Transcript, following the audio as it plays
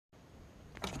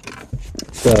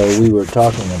So we were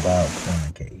talking about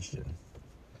fornication,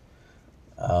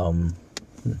 and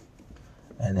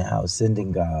how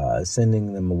sending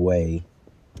them away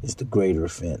is the greater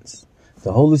offense.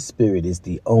 The Holy Spirit is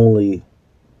the only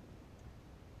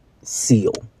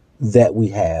seal that we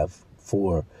have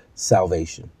for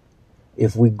salvation.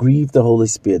 If we grieve the Holy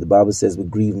Spirit, the Bible says we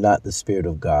grieve not the Spirit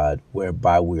of God,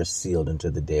 whereby we are sealed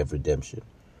unto the day of redemption.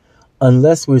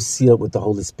 Unless we're sealed with the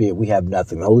Holy Spirit, we have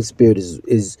nothing. The Holy Spirit is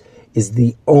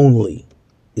the only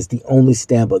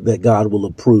stamp that God will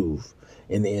approve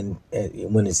in the end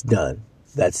when it's done.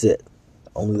 That's it.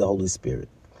 Only the Holy Spirit.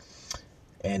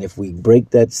 And if we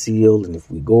break that seal and if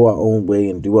we go our own way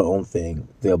and do our own thing,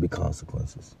 there'll be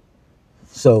consequences.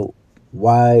 So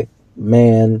why,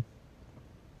 man,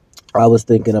 I was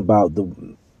thinking about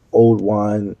the old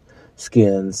wine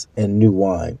skins and new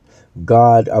wine.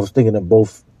 I was thinking of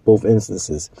both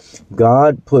instances.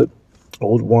 God put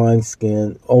new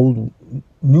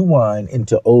wine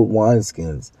into old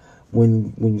wineskins.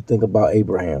 When you think about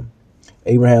Abraham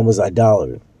was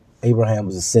idolater. Abraham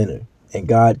was a sinner, and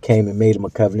God came and made him a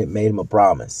covenant, made him a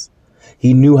promise.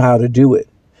 He knew how to do it.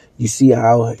 You see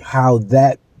how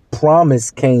that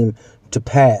promise came to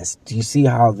pass. Do you see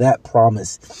how that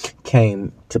promise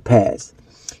came to pass?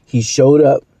 He showed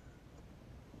up,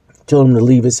 told him to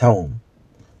leave his home,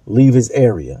 leave his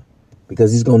area,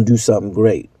 because he's going to do something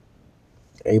great.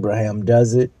 Abraham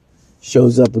does it,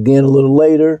 shows up again a little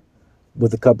later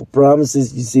with a couple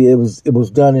promises. You see, it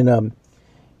was done in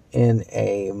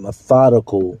a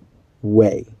methodical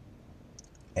way,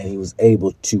 and he was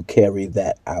able to carry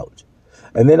that out.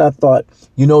 And then I thought,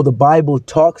 the Bible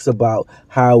talks about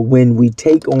how when we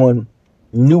take on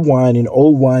new wine and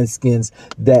old wine skins,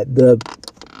 that the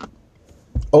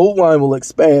old wine will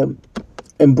expand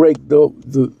and break the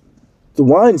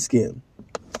wine skin,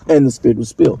 and the Spirit will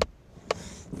spill.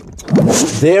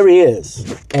 There is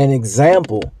an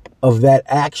example of that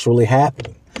actually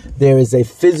happening. There is a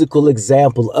physical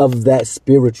example of that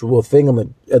spiritual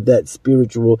that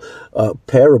spiritual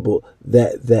parable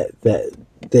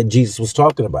that Jesus was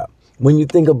talking about. When you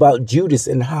think about Judas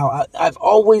and how I've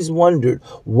always wondered,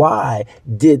 why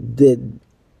did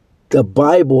the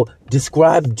Bible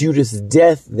describe Judas'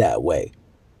 death that way?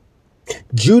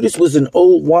 Judas was an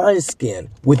old wineskin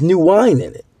with new wine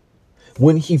in it.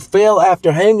 When he fell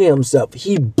after hanging himself,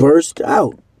 he burst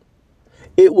out.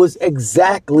 It was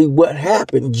exactly what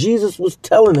happened. Jesus was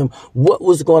telling them what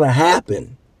was going to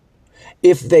happen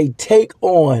if they take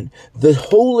on the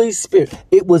Holy Spirit.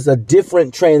 It was a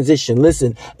different transition.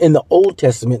 Listen, in the Old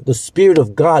Testament, the Spirit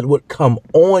of God would come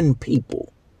on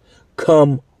people,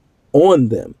 come on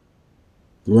them,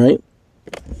 right?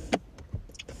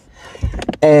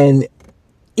 And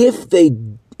if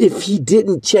he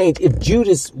didn't change, if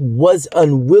Judas was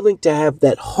unwilling to have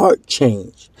that heart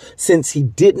change, since he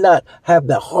did not have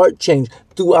that heart change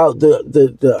throughout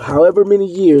the however many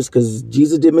years, because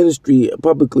Jesus did ministry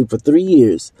publicly for 3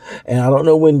 years. And I don't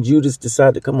know when Judas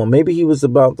decided to come on. Maybe he was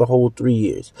about the whole 3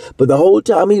 years. But the whole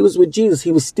time he was with Jesus,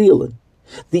 he was stealing.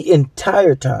 The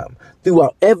entire time,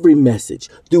 throughout every message,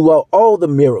 throughout all the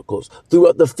miracles,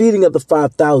 throughout the feeding of the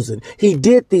 5,000, he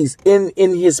did these in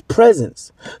his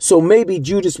presence. So maybe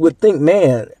Judas would think,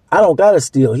 man, I don't got to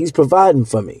steal. He's providing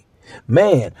for me.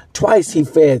 Man, twice he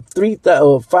fed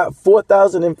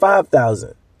 4,000 and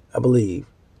 5,000, I believe,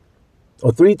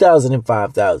 or 3,000 and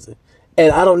 5,000.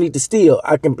 And I don't need to steal.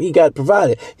 He got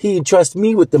provided. He trusts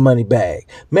me with the money bag.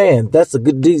 Man, that's a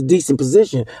good, decent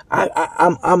position.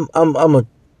 I'm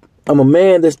a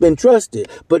man that's been trusted.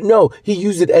 But no, he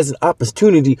used it as an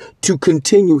opportunity to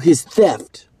continue his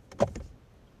theft,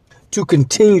 to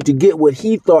continue to get what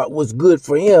he thought was good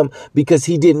for him, because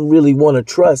he didn't really want to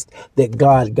trust that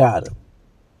God got him.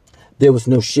 There was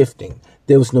no shifting.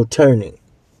 There was no turning.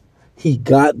 He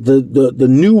got the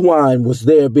new wine was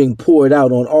there being poured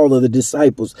out on all of the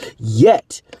disciples.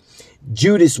 Yet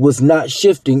Judas was not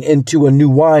shifting into a new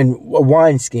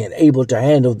wineskin, able to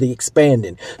handle the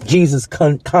expanding. Jesus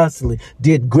constantly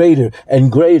did greater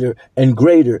and greater and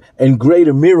greater and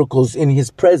greater miracles in his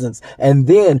presence. And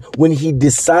then when he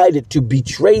decided to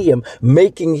betray him,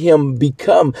 making him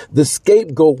become the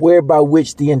scapegoat whereby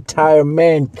which the entire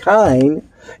mankind,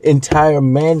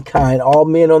 all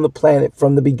men on the planet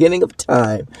from the beginning of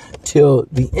time till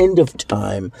the end of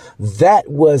time, that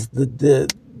was the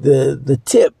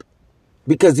tip,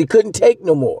 because he couldn't take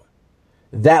no more.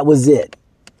 That was it.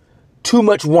 Too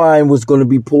much wine was going to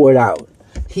be poured out.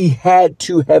 He had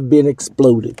to have been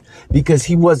exploded because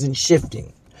he wasn't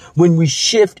shifting. When we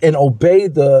shift and obey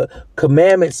the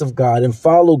commandments of God and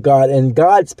follow God and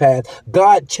God's path,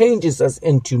 God changes us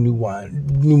into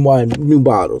new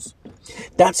bottles.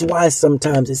 That's why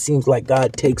sometimes it seems like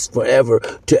God takes forever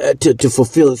to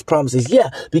fulfill his promises. Yeah,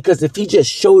 because if he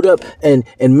just showed up and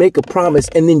make a promise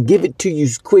and then give it to you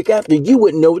quick after, you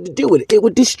wouldn't know what to do with it. It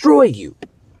would destroy you.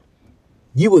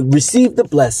 You would receive the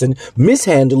blessing,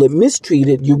 mishandle it, mistreat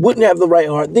it. You wouldn't have the right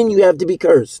heart. Then you have to be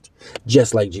cursed,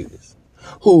 just like Judas,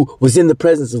 who was in the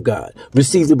presence of God,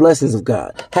 received the blessings of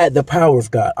God, had the power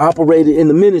of God, operated in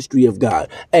the ministry of God,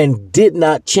 and did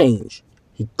not change.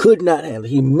 He could not handle it.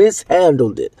 He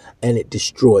mishandled it, and it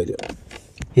destroyed him.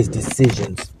 His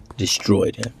decisions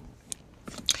destroyed him.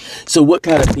 So what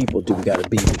kind of people do we got to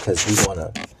be? Because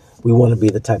we want to be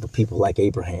the type of people like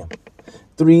Abraham.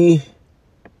 3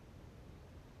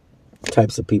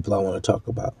 types of people I want to talk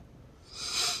about.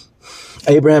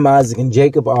 Abraham, Isaac, and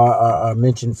Jacob are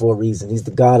mentioned for a reason. He's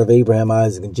the God of Abraham,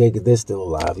 Isaac, and Jacob. They're still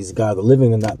alive. He's the God of the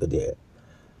living and not the dead.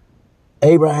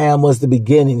 Abraham was the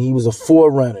beginning. He was a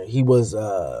forerunner. He was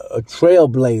a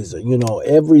trailblazer. You know,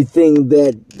 everything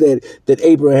that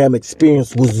Abraham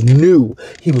experienced was new.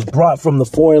 He was brought from the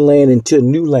foreign land into a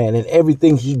new land, and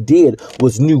everything he did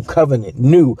was new, covenant,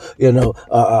 new. You know,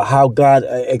 how God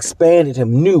expanded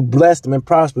him, new, blessed him, and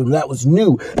prospered him. That was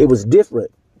new. It was different.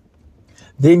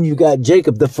 Then you got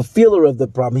Jacob, the fulfiller of the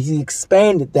promise. He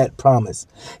expanded that promise.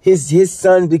 His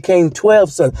son became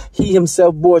 12 sons. He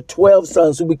himself bore 12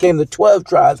 sons who became the 12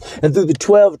 tribes. And through the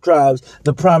 12 tribes,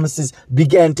 the promises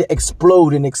began to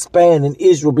explode and expand, and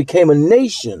Israel became a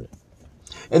nation.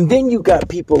 And then you got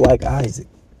people like Isaac.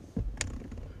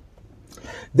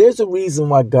 There's a reason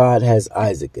why God has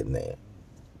Isaac in there.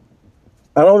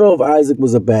 I don't know if Isaac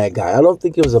was a bad guy. I don't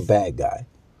think he was a bad guy.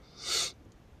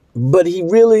 But he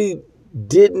really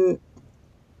didn't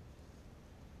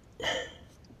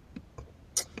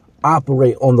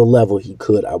operate on the level he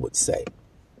could, I would say.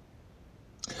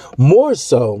 More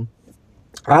so,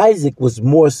 Isaac was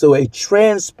more so a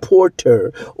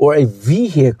transporter or a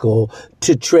vehicle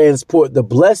to transport the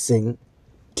blessing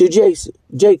to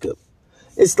Jacob.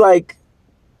 It's like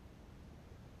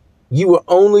you were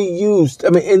only used,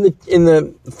 I mean, in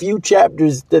the few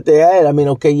chapters that they had, I mean,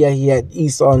 okay, yeah, he had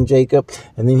Esau and Jacob,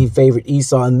 and then he favored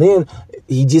Esau, and then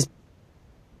he just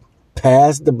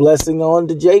passed the blessing on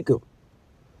to Jacob.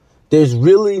 There's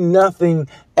really nothing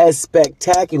as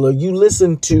spectacular. You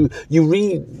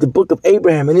read the book of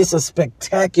Abraham, and it's a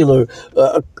spectacular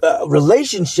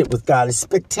relationship with God. It's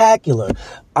spectacular.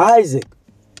 Isaac,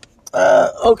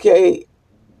 okay,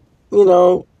 you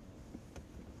know,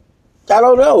 I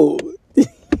don't know.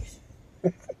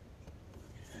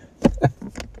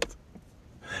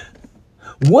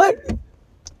 What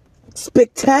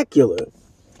spectacular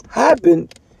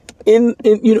happened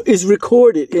is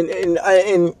recorded in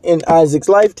Isaac's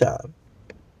lifetime.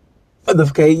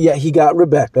 Okay, yeah, he got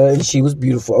Rebekah and she was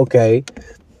beautiful. Okay.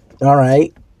 All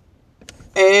right.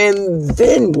 And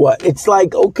then what? It's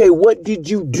like, okay, what did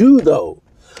you do though?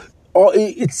 Or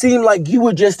it seemed like you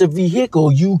were just a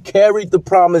vehicle. You carried the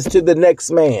promise to the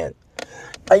next man.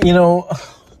 You know,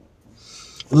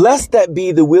 lest that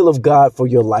be the will of God for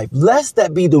your life. Lest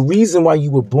that be the reason why you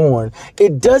were born.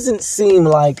 It doesn't seem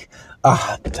like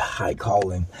high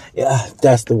calling. Yeah,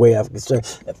 that's the way I've concerned.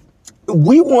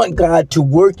 We want God to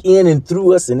work in and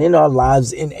through us and in our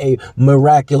lives in a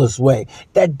miraculous way.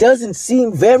 That doesn't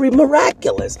seem very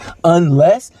miraculous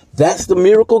unless that's the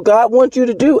miracle God wants you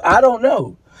to do. I don't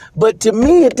know. But to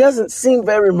me, it doesn't seem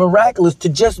very miraculous to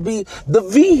just be the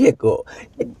vehicle.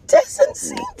 It doesn't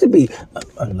seem to be,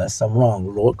 unless I'm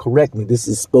wrong. Lord, correct me. This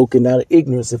is spoken out of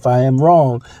ignorance if I am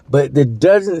wrong. But it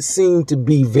doesn't seem to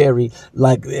be very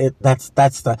like it.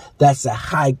 That's a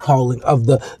high calling of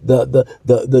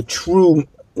the true.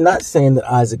 Not saying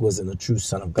that Isaac wasn't a true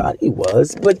son of God. He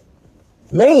was, but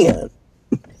man,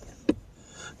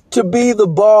 to be the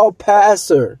ball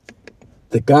passer,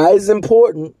 the guy is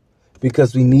important.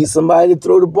 Because we need somebody to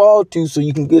throw the ball to so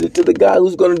you can get it to the guy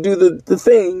who's going to do the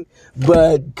thing.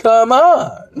 But come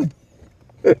on.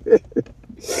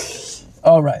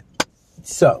 All right.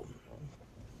 So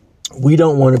we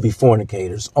don't want to be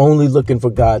fornicators, only looking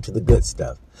for God to the good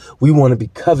stuff. We want to be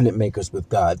covenant makers with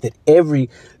God, that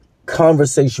every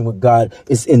conversation with God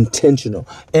is intentional.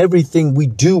 Everything we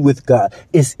do with God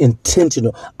is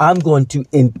intentional. I'm going to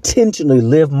intentionally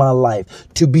live my life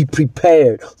to be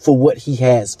prepared for what he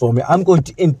has for me. I'm going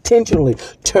to intentionally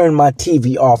turn my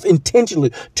TV off,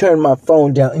 intentionally turn my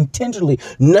phone down, intentionally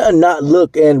not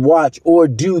look and watch or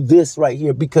do this right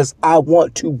here because I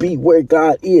want to be where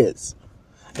God is.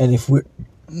 And if we're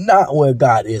not where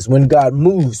God is, when God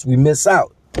moves, we miss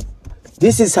out.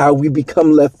 This is how we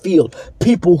become left field.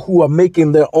 People who are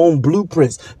making their own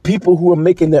blueprints, people who are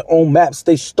making their own maps,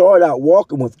 they start out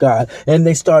walking with God and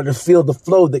they start to feel the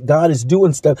flow that God is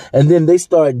doing stuff. And then they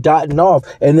start dotting off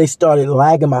and they started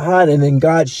lagging behind, and then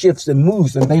God shifts and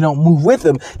moves and they don't move with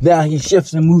him. Now he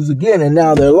shifts and moves again, and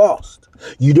now they're lost.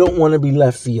 You don't want to be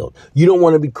left field. You don't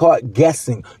want to be caught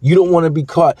guessing. You don't want to be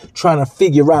caught trying to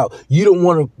figure out. You don't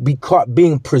want to be caught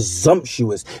being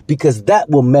presumptuous, because that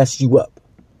will mess you up.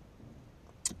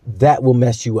 That will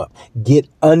mess you up. Get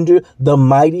under the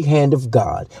mighty hand of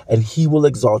God and he will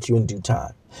exalt you in due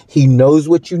time. He knows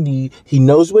what you need. He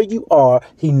knows where you are.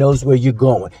 He knows where you're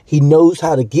going. He knows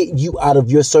how to get you out of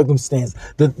your circumstance.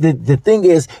 The thing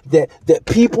is that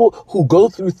people who go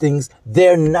through things,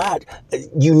 they're not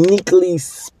uniquely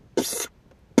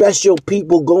special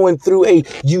people going through a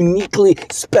uniquely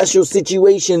special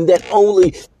situation that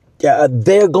only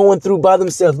they're going through by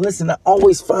themselves. Listen, I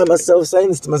always find myself saying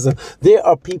this to myself. There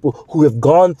are people who have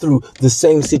gone through the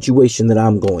same situation that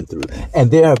I'm going through. And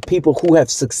there are people who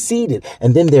have succeeded.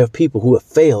 And then there are people who have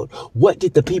failed. What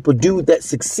did the people do that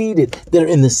succeeded that are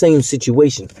in the same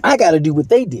situation? I got to do what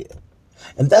they did.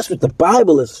 And that's what the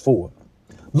Bible is for.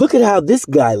 Look at how this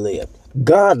guy lived.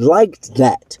 God liked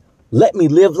that. Let me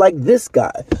live like this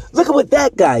guy. Look at what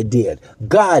that guy did.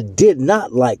 God did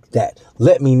not like that.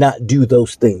 Let me not do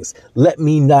those things. Let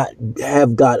me not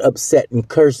have God upset and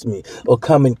curse me, or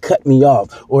come and cut me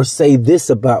off, or say this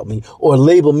about me, or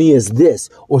label me as this,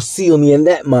 or seal me in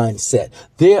that mindset.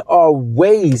 There are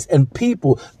ways and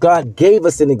people. God gave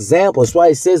us an example. That's why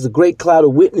it says a great cloud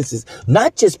of witnesses,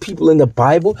 not just people in the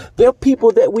Bible. There are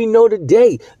people that we know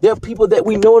today. There are people that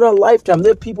we know in our lifetime.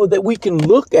 There are people that we can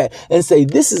look at and say,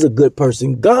 this is a good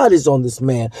person. God is on this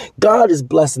man. God is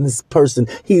blessing this person.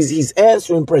 He's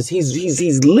answering prayers.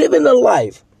 He's living a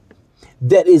life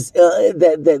that is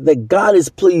that God is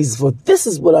pleased for. This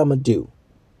is what I'm gonna do.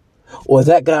 Or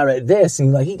that guy right there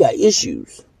seems like he got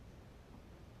issues.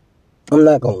 I'm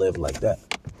not gonna live like that.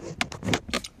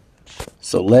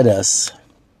 So let us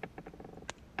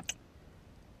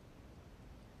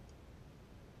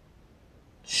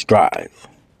strive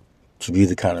to be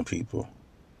the kind of people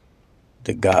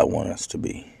that God wants us to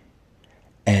be,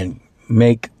 and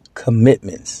make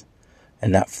commitments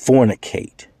and not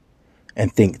fornicate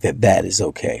and think that that is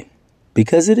okay,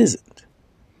 because it isn't.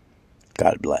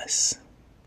 God bless.